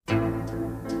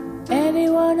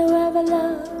Anyone who ever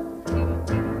loved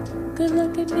could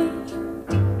look at me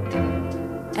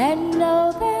and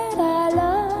know that I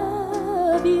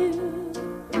love you.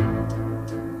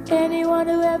 Anyone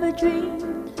who ever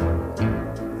dreamed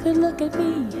could look at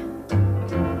me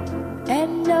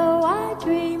and know I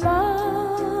dream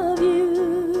of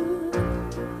you,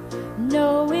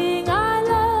 knowing I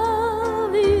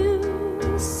love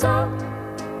you so.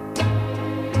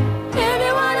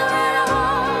 Anyone who had a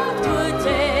heart would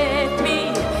take me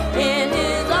in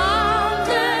his arms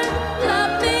and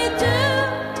love me too.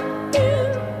 You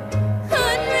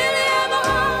couldn't really have a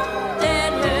heart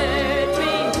and hurt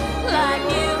me like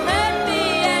you hurt me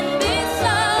and be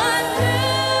so untrue.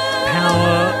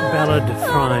 Power Ballad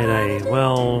Friday.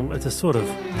 Well, it's a sort of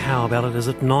power ballad, is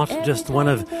it not? Just one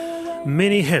of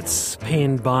many hits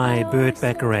penned by Burt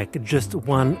Bacharach, just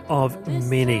one of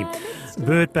many.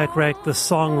 Burt Bacharach, the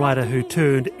songwriter who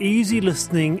turned easy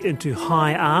listening into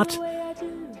high art,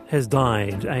 has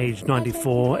died, aged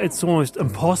 94. It's almost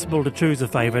impossible to choose a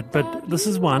favourite, but this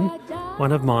is one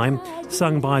of mine,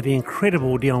 sung by the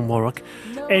incredible Dionne Warwick.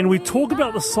 And we talk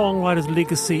about the songwriter's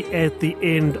legacy at the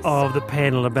end of the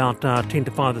panel, about 10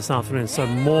 to 5 this afternoon. So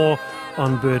more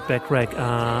on Burt Bacharach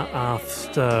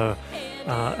after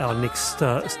our next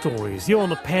stories. You're on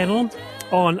the panel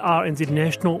on RNZ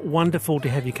National. Wonderful to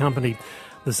have your company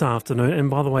this afternoon. And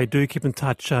by the way, do keep in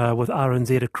touch with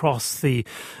RNZ across the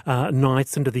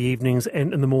nights into the evenings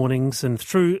and in the mornings and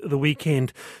through the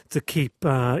weekend to keep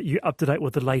you up to date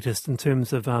with the latest in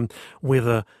terms of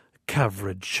weather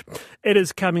coverage. It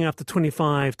is coming up to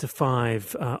 25 to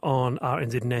 5 on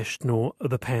RNZ National,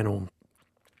 the panel.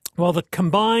 Well, the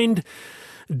combined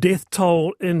death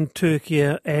toll in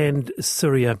Türkiye and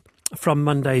Syria from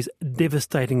Monday's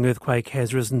devastating earthquake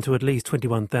has risen to at least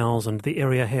 21,000. The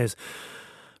area has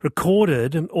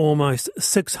recorded almost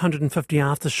 650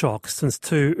 aftershocks since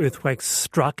two earthquakes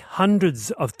struck,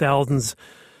 hundreds of thousands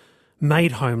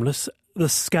made homeless. The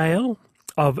scale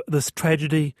of this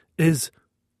tragedy is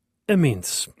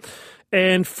immense.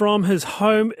 And from his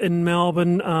home in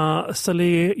Melbourne,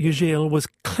 Salih Yucel was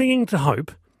clinging to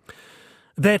hope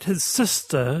that his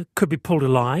sister could be pulled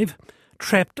alive,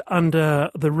 trapped under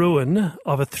the ruin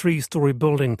of a 3-storey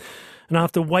building. And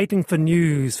after waiting for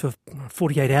news for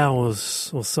 48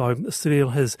 hours or so, Salih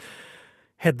has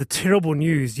had the terrible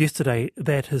news yesterday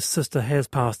that his sister has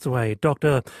passed away.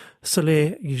 Dr.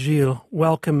 Salih Yucel,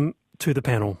 welcome to the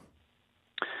panel.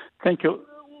 Thank you,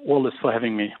 Wallace, for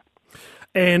having me.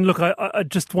 And look, I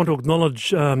just want to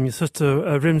acknowledge your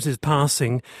sister Rims's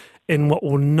passing in what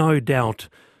will no doubt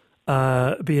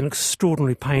be an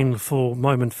extraordinarily painful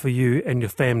moment for you and your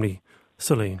family,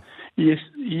 Salih. Yes,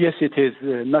 it is.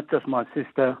 Not just my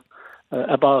sister.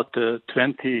 About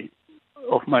 20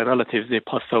 of my relatives, they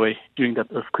passed away during that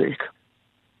earthquake.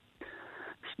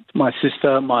 My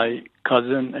sister, my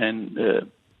cousin, and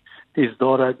his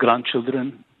daughter,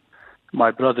 grandchildren,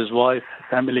 my brother's wife,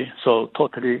 family. So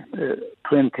totally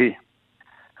 20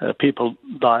 people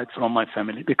died from my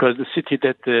family, because the city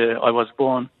that I was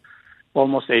born,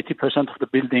 almost 80% of the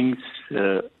buildings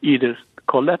either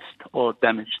collapsed or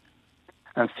damaged,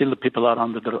 and still the people are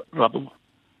under the rubble.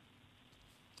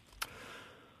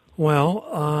 Well,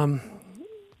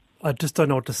 I just don't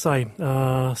know what to say,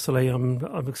 Salih.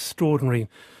 I'm extraordinarily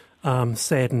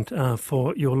saddened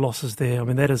for your losses there. I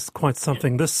mean, that is quite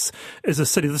something. This is a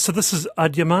city. So this is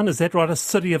Adiyaman, is that right? A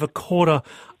city of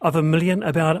 250,000,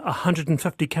 about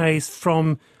 150 k's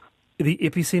from the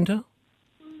epicentre?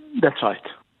 That's right.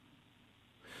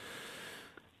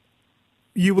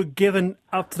 You were given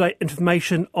up-to-date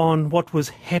information on what was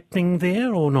happening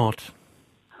there or not?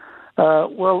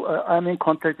 I'm in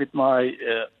contact with my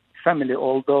family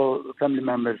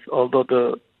members, although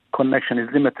the connection is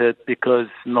limited because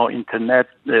no internet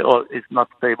or is not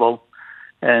stable,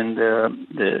 and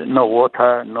no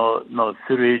water, no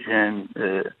sewage, and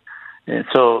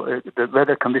so the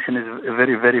weather condition is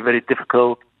very, very, very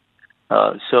difficult.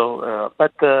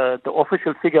 But the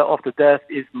official figure of the death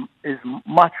is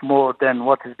much more than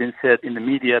what has been said in the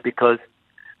media, because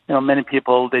many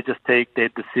people, they just take their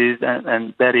deceased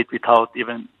and bury it without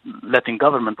even letting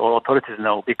government or authorities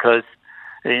know, because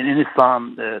in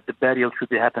Islam the burial should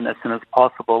happen as soon as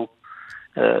possible.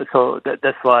 So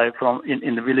that's why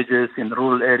in the villages, in the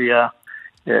rural area,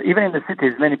 even in the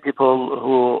cities, many people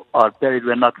who are buried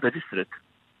were not registered.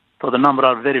 So the number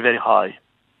are very, very high.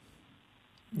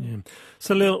 Yeah.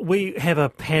 So, Lil, we have a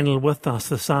panel with us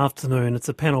this afternoon. It's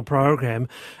a panel program,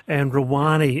 and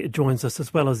Ruwani joins us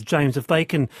as well as James. If they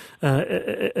can,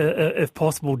 if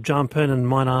possible, jump in and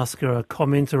might ask her a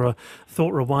comment or a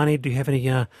thought. Ruwani, do you have any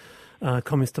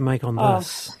comments to make on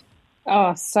this?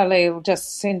 Oh, Salih,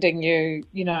 just sending you,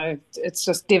 it's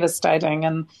just devastating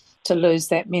and to lose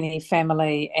that many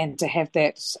family and to have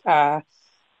that,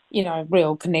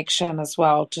 real connection as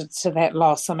well to that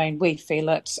loss. I mean, we feel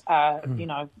it,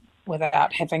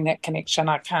 without having that connection.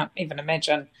 I can't even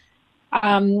imagine.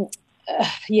 Um,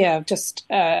 just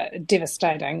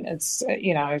devastating. It's,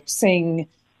 seeing,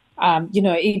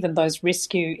 even those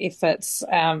rescue efforts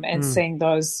and seeing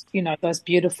those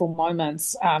beautiful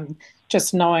moments,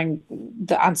 just knowing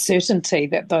the uncertainty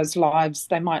that those lives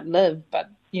they might live, but,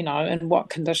 in what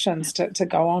conditions to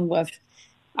go on with.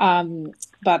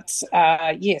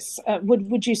 Yes,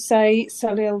 would you say,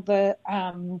 Salil, the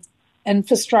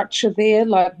infrastructure there,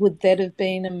 like, would that have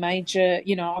been a major,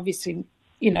 obviously,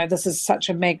 this is such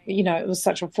it was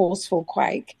such a forceful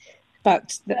quake,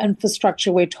 but the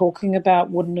infrastructure we're talking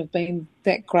about wouldn't have been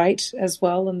that great as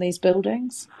well in these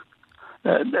buildings?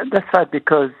 That's right,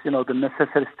 because, the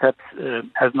necessary steps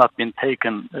has not been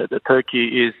taken. The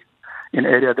Turkey is an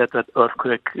area that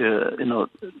earthquake,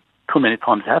 too many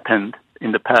times happened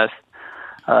in the past.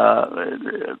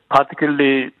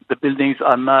 Particularly, the buildings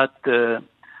are not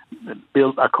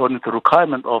built according to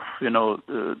requirement of,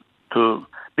 to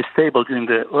be stable during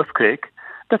the earthquake.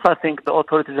 That's why I think the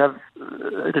authorities have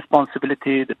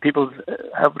responsibility, the people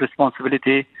have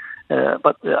responsibility,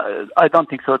 but I don't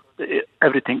think so.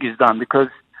 Everything is done, because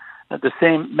the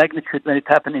same magnitude when it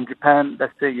happened in Japan,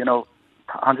 let's say,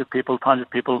 100 people, 200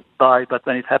 people die, but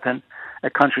when it happened a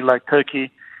country like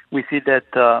Turkey, we see that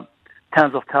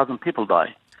tens of thousands of people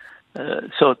die.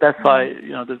 So that's why,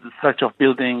 the structure of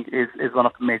building is one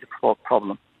of the major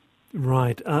problems.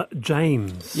 Right.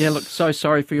 James. Yeah, look, so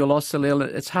sorry for your loss, Salil.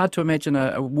 It's hard to imagine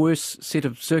a worse set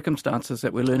of circumstances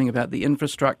that we're learning about. The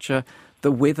infrastructure,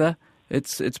 the weather,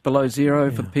 it's below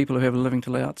zero for the people who are living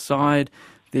till outside.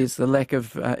 There's the lack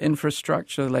of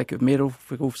infrastructure, the lack of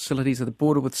medical facilities at the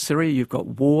border with Syria. You've got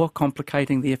war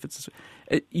complicating the efforts.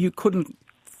 You couldn't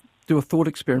do a thought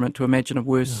experiment to imagine a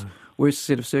worse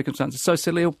set of circumstances. So,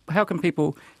 Salil, how can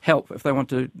people help if they want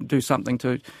to do something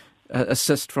to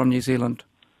assist from New Zealand?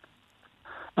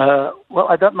 Well,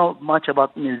 I don't know much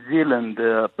about New Zealand,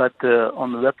 but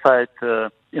on the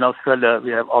website in Australia,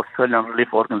 we have Australian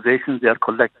relief organizations. They are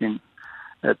collecting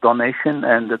donation,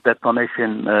 and that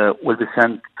donation will be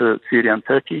sent to Syria and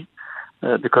Turkey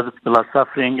because people are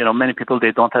suffering. Many people,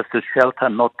 they don't have to shelter,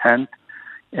 no tent.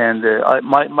 And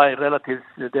my relatives,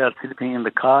 they are sleeping in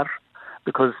the car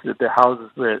because the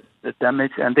houses were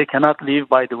damaged, and they cannot leave,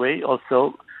 by the way,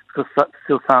 also, because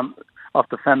still some of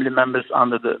the family members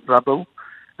under the rubble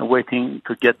waiting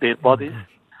to get their bodies.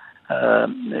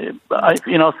 In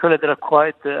Australia, there are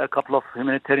quite a couple of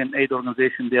humanitarian aid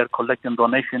organizations. They are collecting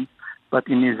donations, but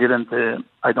in New Zealand,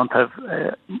 I don't have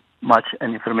much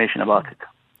information about it.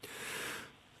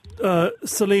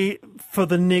 Salih, for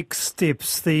the next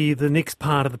steps, the next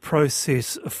part of the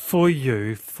process for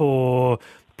you, for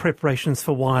preparations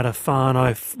for wider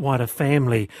whānau, wider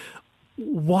family,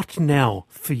 what now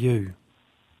for you?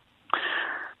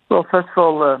 Well, first of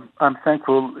all, I'm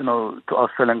thankful, to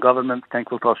Australian government,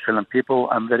 thankful to Australian people.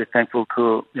 I'm very thankful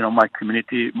to, my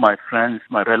community, my friends,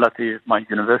 my relatives, my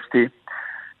university.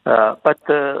 But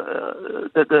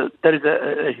there is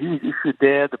a huge issue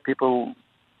there. The people,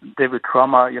 they with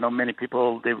trauma, many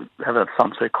people, they have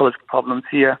some psychological problems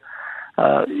here.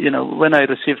 When I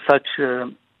receive such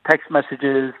text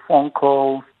messages, phone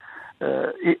calls,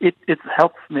 it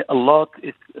helps me a lot.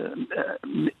 It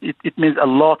means a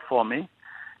lot for me.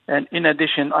 And in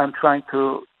addition, I'm trying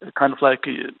to kind of like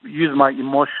use my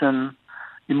emotion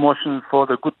for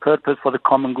the good purpose, for the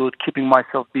common good, keeping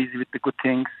myself busy with the good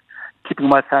things, keeping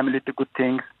my family with the good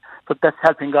things. But that's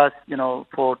helping us,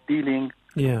 for dealing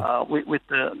with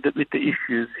the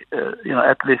issues,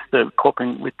 at least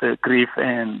coping with the grief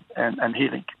and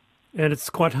healing. And it's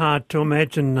quite hard to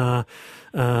imagine, Dr.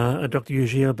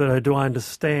 Yucel, but do I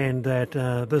understand that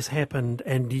this happened,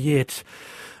 and yet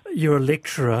you're a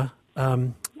lecturer,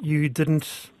 you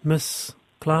didn't miss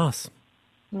class?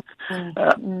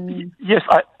 Yes,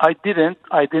 I didn't.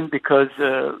 I didn't because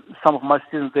some of my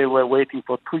students, they were waiting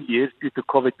for 2 years due to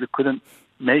COVID. We couldn't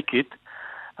make it.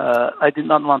 I did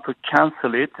not want to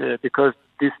cancel it because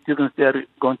these students, they are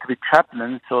going to be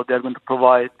chaplains, so they're going to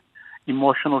provide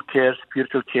emotional care,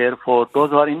 spiritual care for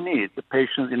those who are in need, the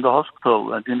patients in the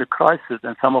hospital during the crisis.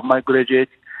 And some of my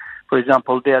graduates, for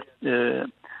example,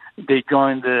 they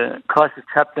joined the crisis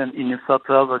chaplain in New South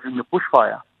Wales during the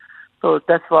bushfire. So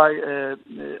that's why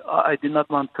I did not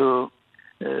want to,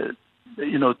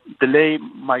 delay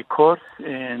my course.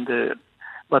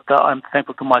 But I'm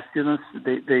thankful to my students.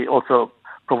 They also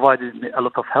provided me a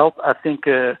lot of help. I think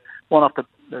one of the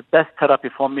the best therapy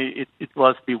for me, it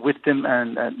was be with them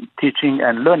and teaching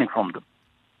and learning from them.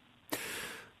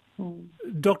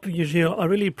 Dr. Yucel, I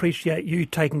really appreciate you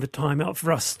taking the time out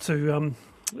for us to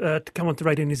come on to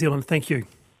Radio New Zealand. Thank you.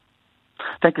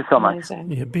 Thank you so much.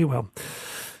 Amazing. Yeah, be well.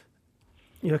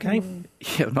 You okay?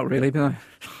 Yeah, not really, but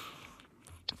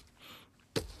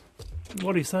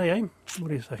What do you say, eh? What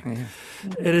do you say? yeah.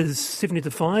 It is 70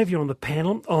 to 5. You're on the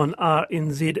panel on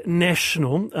RNZ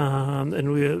National. And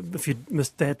if you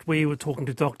missed that, we were talking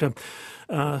to Dr.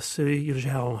 Salih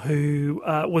Yucel, who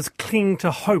was clinging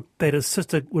to hope that his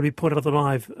sister would be put out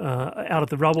of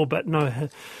the rubble, but no,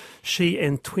 she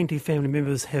and 20 family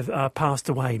members have passed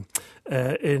away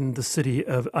in the city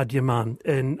of Adıyaman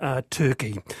in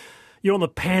Turkey. You're on the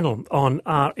panel on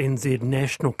RNZ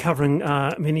National, covering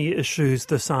many issues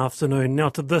this afternoon. Now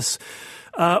to this,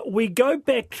 we go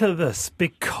back to this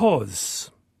because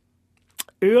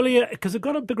it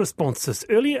got a big response to this.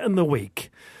 Earlier in the week,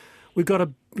 we got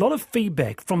a lot of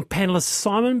feedback from panellist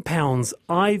Simon Pounds,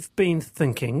 I've been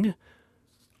thinking,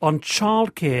 on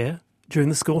childcare during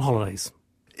the school holidays.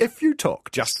 If you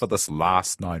took, just for this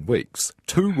last 9 weeks,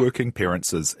 two working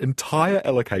parents' entire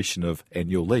allocation of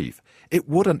annual leave, it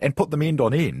wouldn't, and put them end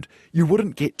on end, you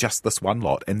wouldn't get just this one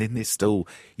lot, and then there's still,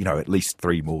 at least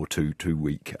 3 more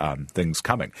two-week things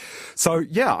coming. So,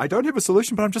 yeah, I don't have a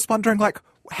solution, but I'm just wondering,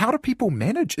 how do people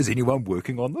manage? Is anyone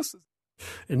working on this?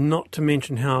 And not to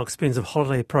mention how expensive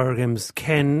holiday programs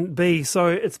can be. So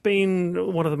it's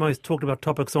been one of the most talked about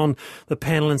topics on the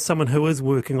panel, and someone who is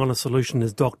working on a solution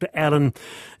is Dr. Alan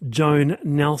Joan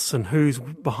Nelson, who's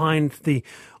behind the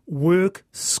work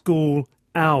school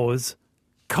hours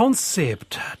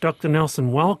concept. Dr.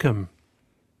 Nelson, welcome.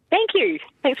 Thank you.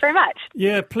 Thanks very much.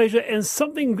 Yeah, pleasure. And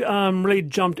something really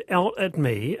jumped out at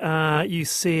me. You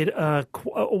said a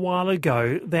while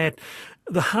ago that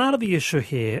the heart of the issue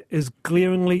here is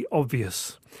glaringly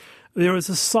obvious. There is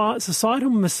a societal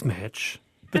mismatch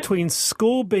between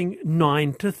school being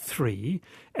 9 to 3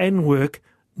 and work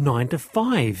 9 to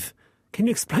 5. Can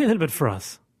you explain that a bit for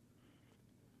us?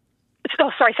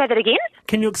 Oh, sorry, say that again?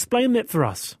 Can you explain that for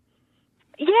us?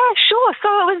 Yeah, sure. So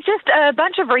it was just a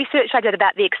bunch of research I did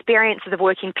about the experiences of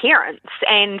working parents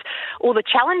and all the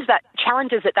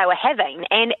challenges that they were having.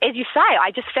 And as you say,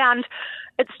 I just found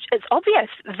it's obvious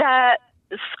that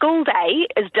the school day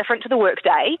is different to the work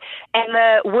day and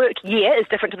the work year is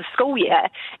different to the school year.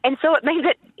 And so it means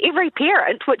that every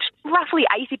parent, which roughly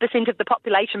 80% of the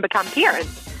population become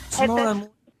parents, has this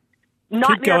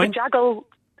nightmare of a juggle.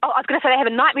 I was going to say they have a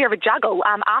nightmare of a juggle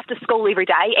after school every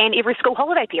day and every school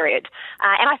holiday period.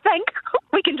 And I think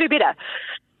we can do better.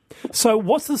 So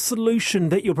what's the solution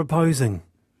that you're proposing?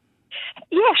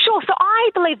 Yeah, sure. So I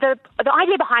believe the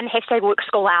idea behind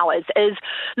 #WorkSchoolHours is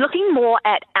looking more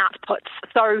at outputs.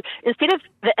 So instead of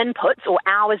the inputs or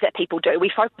hours that people do, we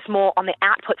focus more on the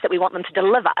outputs that we want them to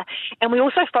deliver. And we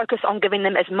also focus on giving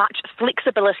them as much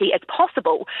flexibility as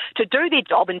possible to do their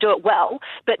job and do it well,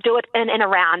 but do it in and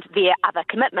around their other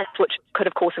commitments, which could,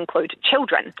 of course, include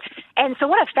children. And so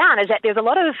what I've found is that there's a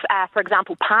lot of, for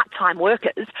example, part-time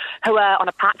workers who are on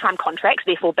a part-time contract,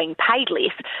 therefore being paid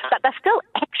less, but they're still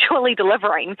actually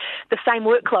delivering the same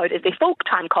workload as their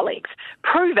full-time colleagues,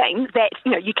 proving that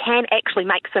you can actually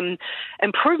make some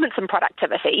improvements in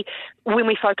productivity when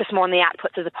we focus more on the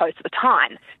outputs as opposed to the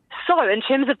time. So in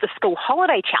terms of the school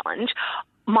holiday challenge,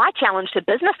 my challenge to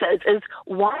businesses is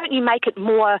why don't you make it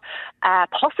more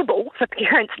possible for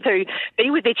parents to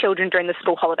be with their children during the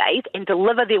school holidays and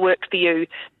deliver their work for you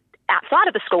outside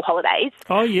of the school holidays.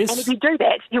 Oh, yes. And if you do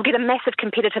that, you'll get a massive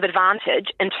competitive advantage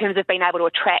in terms of being able to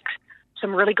attract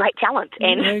some really great talent,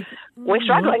 and we're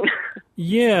struggling.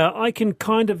 Yeah, I can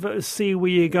kind of see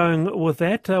where you're going with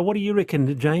that. What do you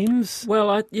reckon, James?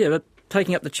 Well,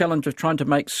 taking up the challenge of trying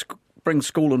to bring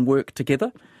school and work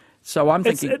together. So I'm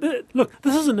thinking... look,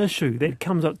 this is an issue that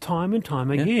comes up time and time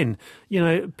again.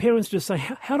 Parents just say,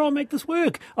 how do I make this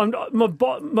work? My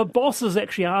boss is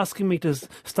actually asking me to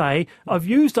stay. I've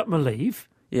used up my leave.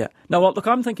 Yeah. No, well, look,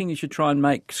 I'm thinking you should try and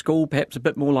make school perhaps a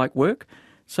bit more like work.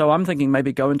 So I'm thinking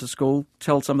maybe go into school,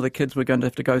 tell some of the kids we're going to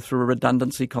have to go through a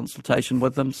redundancy consultation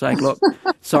with them, saying, look,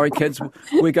 sorry kids,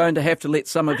 we're going to have to let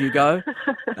some of you go.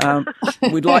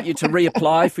 We'd like you to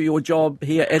reapply for your job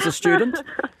here as a student.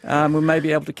 We may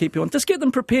be able to keep you on. Just get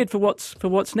them prepared for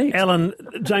what's next. Alan,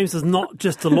 James is not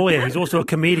just a lawyer, he's also a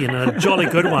comedian, and a jolly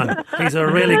good one. He's a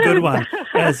really good one.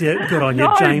 Good on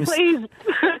you, James.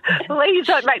 Please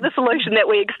don't make the solution that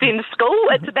we extend school.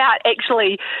 It's about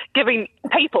actually giving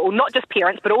people, not just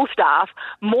parents, but all staff,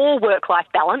 more work-life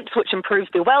balance, which improves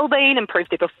their well-being, improves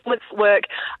their performance at work,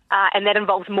 and that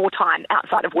involves more time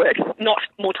outside of work, not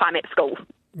more time at school.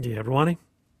 Yeah, Ruwani?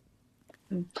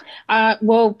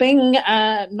 Well, being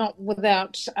not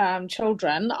without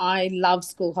children, I love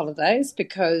school holidays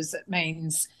because it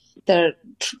means that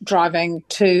driving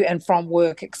to and from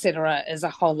work, etc., is a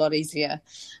whole lot easier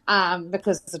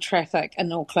because the traffic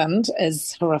in Auckland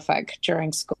is horrific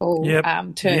during school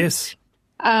terms. Yes.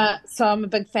 So I'm a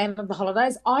big fan of the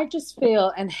holidays. I just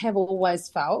feel and have always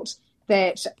felt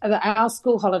that our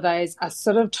school holidays are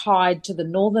sort of tied to the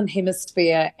Northern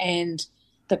Hemisphere and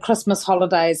the Christmas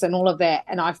holidays and all of that,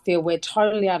 and I feel we're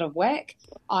totally out of whack.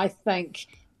 I think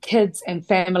kids and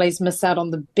families miss out on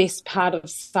the best part of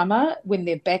summer when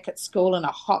they're back at school in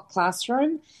a hot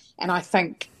classroom, and I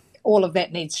think all of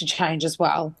that needs to change as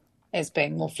well as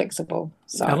being more flexible.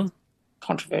 So, Alan?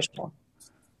 Controversial.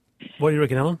 What do you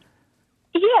reckon, Alan?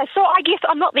 Yeah, so I guess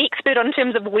I'm not the expert in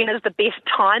terms of when is the best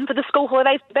time for the school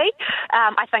holidays to be.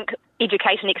 I think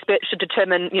education experts should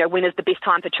determine, when is the best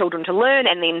time for children to learn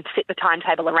and then set the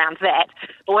timetable around that.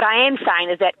 But what I am saying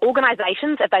is that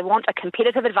organisations, if they want a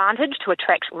competitive advantage to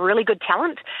attract really good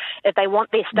talent, if they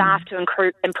want their staff to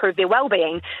improve their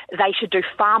well-being, they should do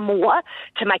far more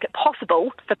to make it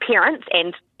possible for parents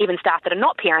and even staff that are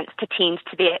not parents to tend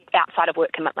to their outside of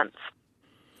work commitments.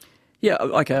 Yeah,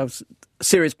 okay,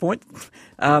 serious point.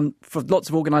 For lots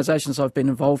of organisations I've been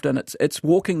involved in, it's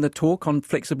walking the talk on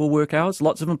flexible work hours.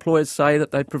 Lots of employers say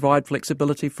that they provide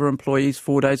flexibility for employees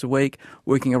 4 days a week,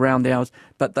 working around the hours,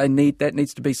 but that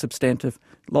needs to be substantive.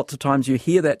 Lots of times you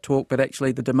hear that talk, but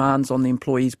actually the demands on the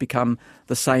employees become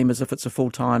the same as if it's a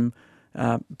full-time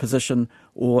position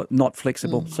or not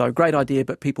flexible. So great idea,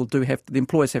 but the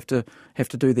employers have to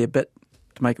do their bit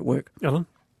to make it work. Alan?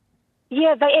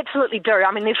 Yeah, they absolutely do.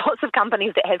 I mean, there's lots of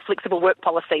companies that have flexible work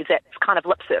policies that's kind of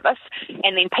lip service,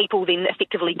 and then people then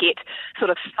effectively get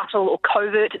sort of subtle or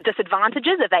covert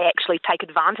disadvantages if they actually take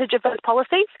advantage of those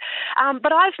policies.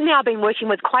 But I've now been working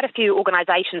with quite a few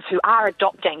organisations who are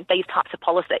adopting these types of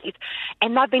policies,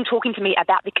 and they've been talking to me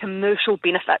about the commercial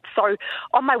benefits. So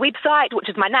on my website, which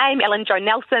is my name, Ellen Jo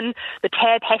Nelson, the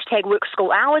tab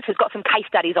 #WorkSchoolHours has got some case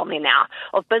studies on there now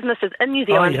of businesses in New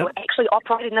Zealand who are actually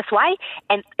operating this way,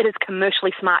 and it is commercially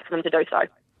smart for them to do so.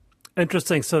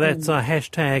 Interesting. So that's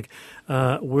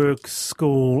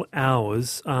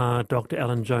 #WorkSchoolHours. Dr.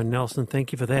 Ellen Jo Nelson,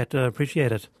 thank you for that.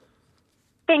 Appreciate it.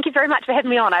 Thank you very much for having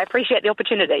me on. I appreciate the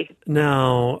opportunity.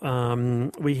 Now,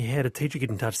 we had a teacher get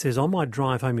in touch. Says, on my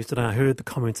drive home yesterday, I heard the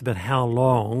comments about how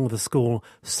long the school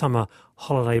summer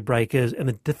holiday break is and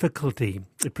the difficulty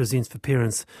it presents for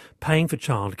parents paying for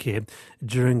childcare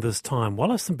during this time.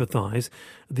 While I sympathise,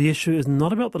 the issue is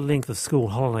not about the length of school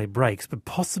holiday breaks, but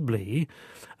possibly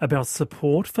about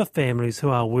support for families who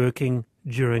are working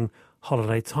during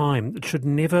holiday time. It should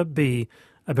never be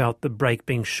about the break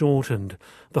being shortened.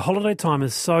 The holiday time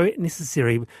is so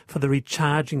necessary for the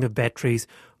recharging of batteries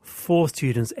for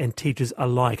students and teachers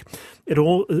alike. It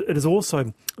is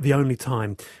also the only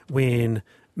time when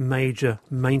major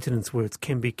maintenance works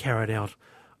can be carried out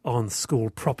on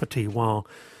school property while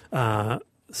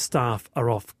staff are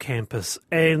off campus.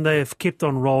 And they've kept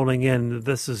on rolling in.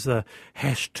 This is the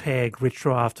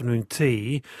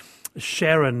 #RetroAfternoonTea.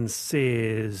 Sharon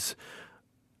says,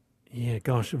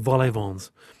 vol au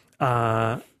vents.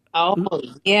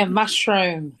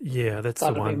 Mushroom. Yeah, that's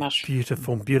Gotta the one. be mushroom.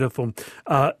 Beautiful, beautiful.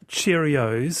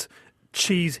 Cheerios,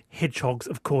 cheese hedgehogs,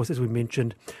 of course, as we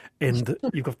mentioned, and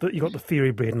you got the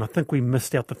fairy bread, and I think we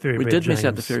missed out the fairy bread. We did James. miss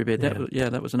out the fairy bread.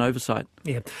 That was an oversight.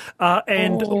 Yeah,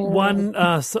 and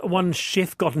one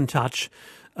chef got in touch.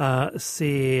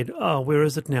 Said, where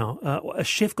is it now? A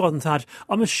chef got in touch.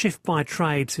 I'm a chef by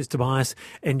trade, says Tobias,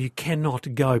 and you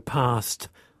cannot go past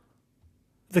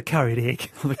the curried egg.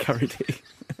 The curried egg.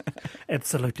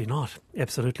 Absolutely not.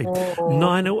 Absolutely.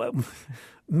 No,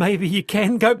 maybe you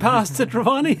can go past it,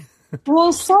 Ruwani.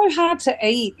 Well, so hard to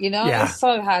eat, Yeah, it's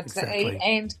so hard to eat.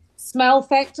 And smell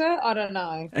factor, I don't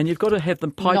know. And you've got to have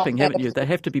them piping, haven't you? They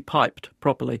have to be piped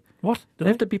properly. What? They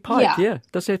have to be piped, Yeah.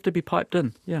 Does have to be piped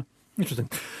in, yeah. Interesting.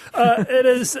 It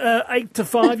is 8 to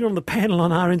 5. You're on the panel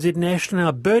on RNZ National.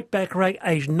 Now, Burt Bacharach,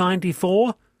 aged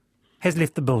 94, has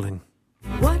left the building.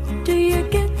 What do you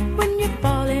get when you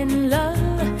fall in love?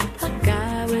 A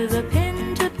guy with a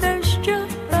pen to burst your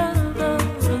bubble.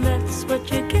 That's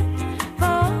what you get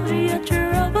for your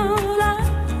trouble. I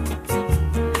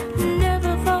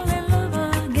never fall in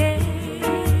love again.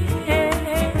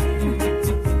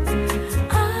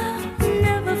 I'll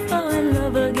never fall in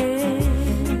love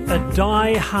again. A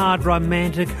die-hard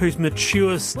romantic whose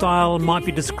mature style might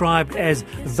be described as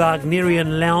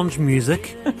Wagnerian lounge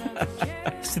music,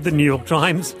 said the New York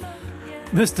Times.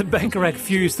 Mr. Bacharach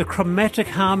fused the chromatic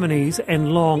harmonies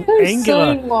and long Too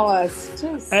angular. soon, Wallace.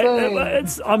 Too soon.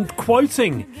 I'm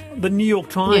quoting the New York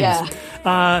Times.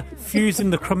 Fusing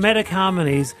the chromatic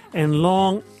harmonies and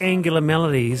long angular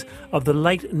melodies of the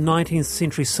late 19th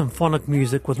century symphonic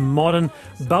music with modern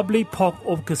bubbly pop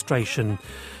orchestration,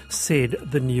 said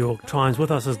the New York Times.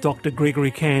 With us is Dr.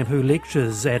 Gregory Camp, who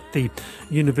lectures at the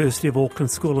University of Auckland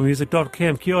School of Music. Dr.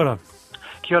 Camp, kia ora.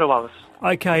 Kia ora, Wallace.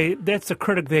 Okay, that's a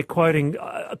critic there quoting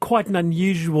quite an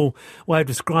unusual way of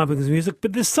describing his music,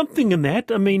 but there's something in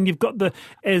that. I mean, you've got the,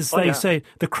 as they say,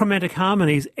 the chromatic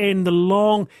harmonies and the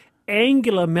long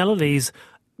angular melodies.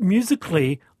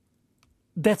 Musically,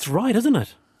 that's right, isn't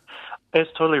it? It's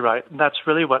totally right. That's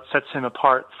really what sets him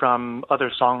apart from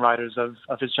other songwriters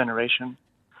of his generation.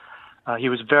 He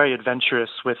was very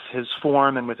adventurous with his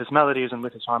form and with his melodies and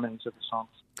with his harmonies of the songs.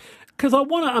 Because I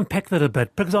want to unpack that a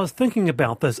bit, because I was thinking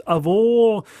about this. Of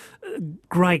all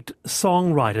great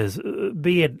songwriters,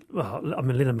 be it,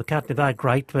 Lennon McCartney, they're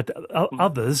great, but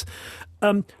others,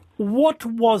 what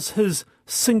was his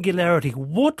singularity?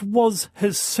 What was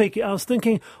his secret? I was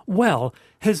thinking, well,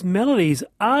 his melodies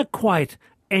are quite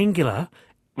angular,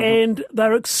 and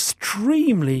they're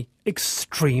extremely,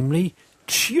 extremely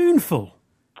tuneful.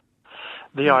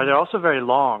 They are. They're also very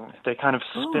long. They kind of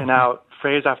spin out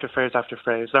phrase after phrase after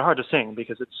phrase. They're hard to sing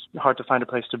because it's hard to find a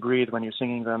place to breathe when you're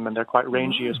singing them, and they're quite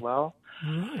rangy as well.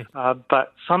 Right.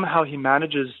 But somehow he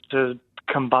manages to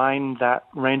combine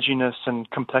that ranginess and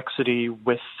complexity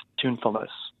with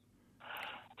tunefulness.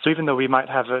 So even though we might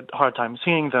have a hard time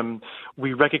seeing them,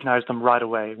 we recognize them right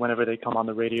away whenever they come on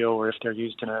the radio or if they're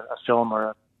used in a film or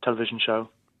a television show.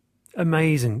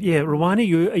 Amazing. Yeah,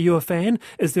 Ruwani, are you a fan?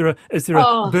 Is there a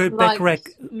Burt Bacharach?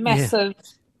 Massive. Yeah.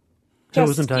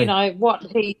 Just, you know, what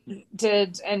he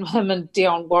did, and him and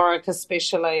Dionne Warwick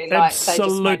especially. Like, absolutely. They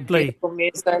just made beautiful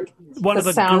music. One of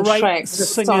the great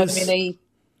singers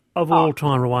of all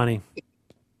time, Ruwani.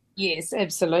 Yes,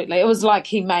 absolutely. It was like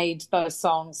he made those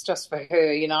songs just for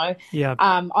her, you know. Yeah.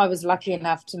 I was lucky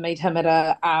enough to meet him at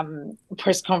a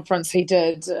press conference he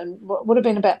did, and what would have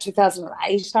been about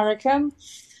 2008, I reckon.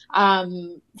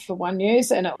 For One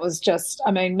News, and it was just,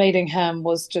 I mean, meeting him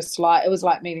was just like, it was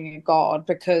like meeting a god,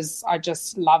 because I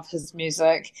just love his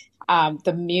music,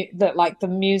 the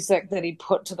music that he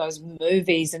put to those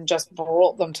movies and just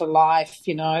brought them to life,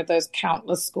 you know, those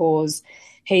countless scores.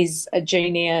 He's a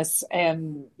genius,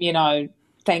 and, you know,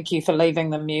 thank you for leaving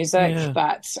the music,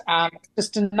 but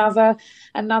just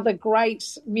another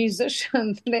great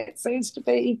musician that seems to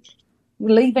be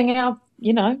leaving our,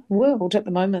 you know, world at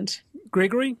the moment.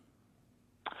 Gregory?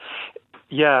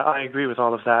 Yeah, I agree with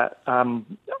all of that.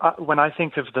 When I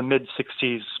think of the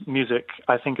mid-'60s music,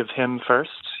 I think of him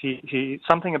first. He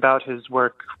something about his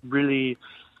work really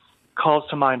calls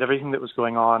to mind everything that was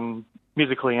going on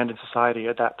musically and in society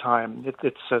at that time.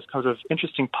 It's a sort of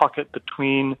interesting pocket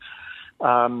between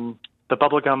the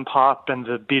bubblegum pop and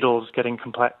the Beatles getting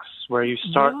complex, where you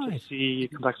start to see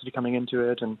complexity coming into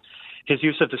it, and his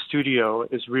use of the studio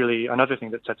is really another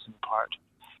thing that sets him apart.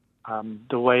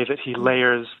 The way that he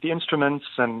layers the instruments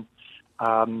and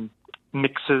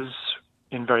mixes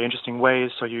in very interesting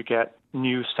ways, so you get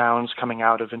new sounds coming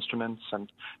out of instruments and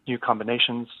new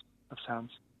combinations of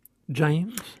sounds.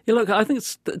 James? Yeah, look, I think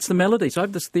it's the melody. So I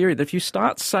have this theory that if you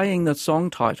start saying the song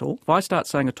title, if I start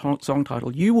saying a song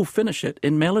title, you will finish it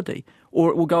in melody, or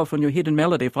it will go off on your head in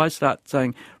melody. If I start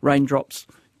saying raindrops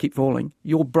keep falling,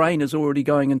 your brain is already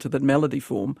going into the melody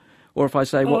form. Or if I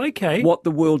say what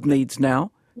the world needs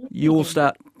now, you'll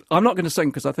start. I'm not going to sing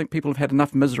because I think people have had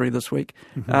enough misery this week.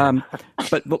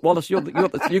 But Wallace, you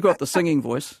got the singing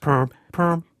voice. Perm,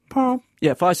 perm, perm.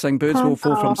 Yeah, if I sing "Birds Will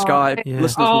Fall from Sky,"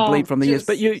 listeners will bleed from the ears.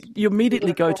 But you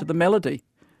immediately go to the melody.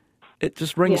 It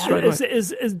just rings straight away.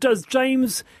 Does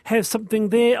James have something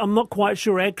there? I'm not quite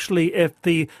sure actually if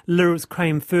the lyrics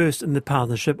came first in the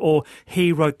partnership or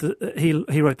he wrote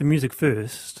the music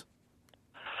first.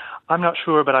 I'm not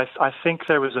sure, but I think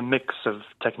there was a mix of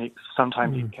techniques.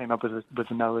 Sometimes he came up with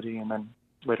the melody and then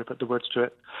later put the words to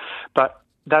it. But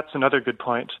that's another good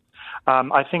point.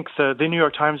 I think the New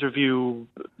York Times review,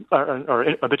 or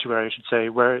obituary, I should say,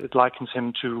 where it likens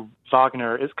him to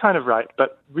Wagner is kind of right.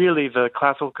 But really the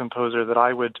classical composer that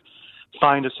I would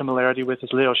find a similarity with is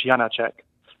Leos Janáček,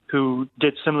 who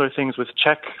did similar things with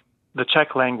the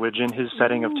Czech language in his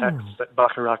setting of text that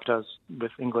Bacharach does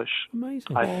with English.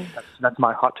 Amazing. That's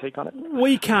my hot take on it.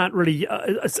 We can't really,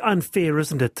 it's unfair,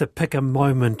 isn't it, to pick a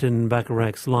moment in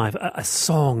Bacharach's life, a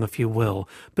song, if you will.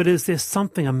 But is there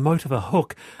something, a motive, a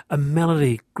hook, a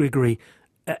melody, Gregory,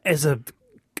 as a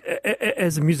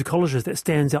musicologist that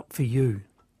stands out for you?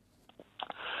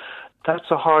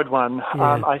 That's a hard one.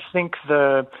 Yeah. I think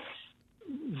the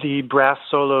The brass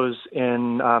solos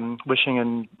in Wishing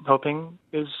and Hoping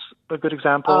is a good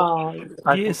example. Oh,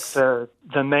 I yes. think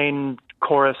the main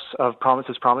chorus of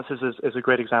Promises, Promises is a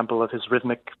great example of his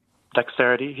rhythmic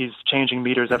dexterity. He's changing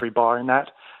meters every bar in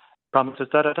that. Promises,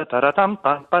 da-da-da-da-da-dum,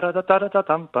 bum,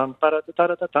 ba-da-da-da-da-dum, bum,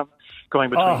 ba-da-da-da-da-dum, going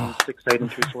between 6/8 and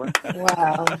 2/4.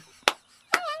 wow.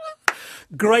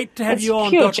 Great to have It's you on,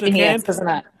 pure Dr. genius, Camp. isn't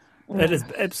it? It is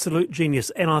absolute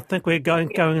genius. And I think we're going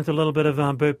into a little bit of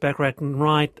Burt Bacharach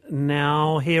right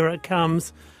now. Here it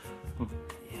comes.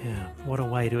 Yeah, what a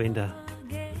way to end a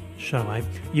show, eh?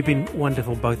 You've been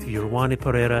wonderful, both of you. Ruwani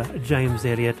Perera, James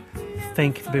Elliot,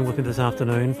 thank you for being with me this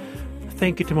afternoon.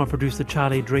 Thank you to my producer,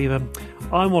 Charlie Drever.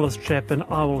 I'm Wallace Chapman.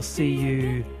 I will see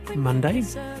you Monday,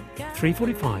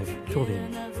 3:45. Till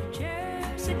then.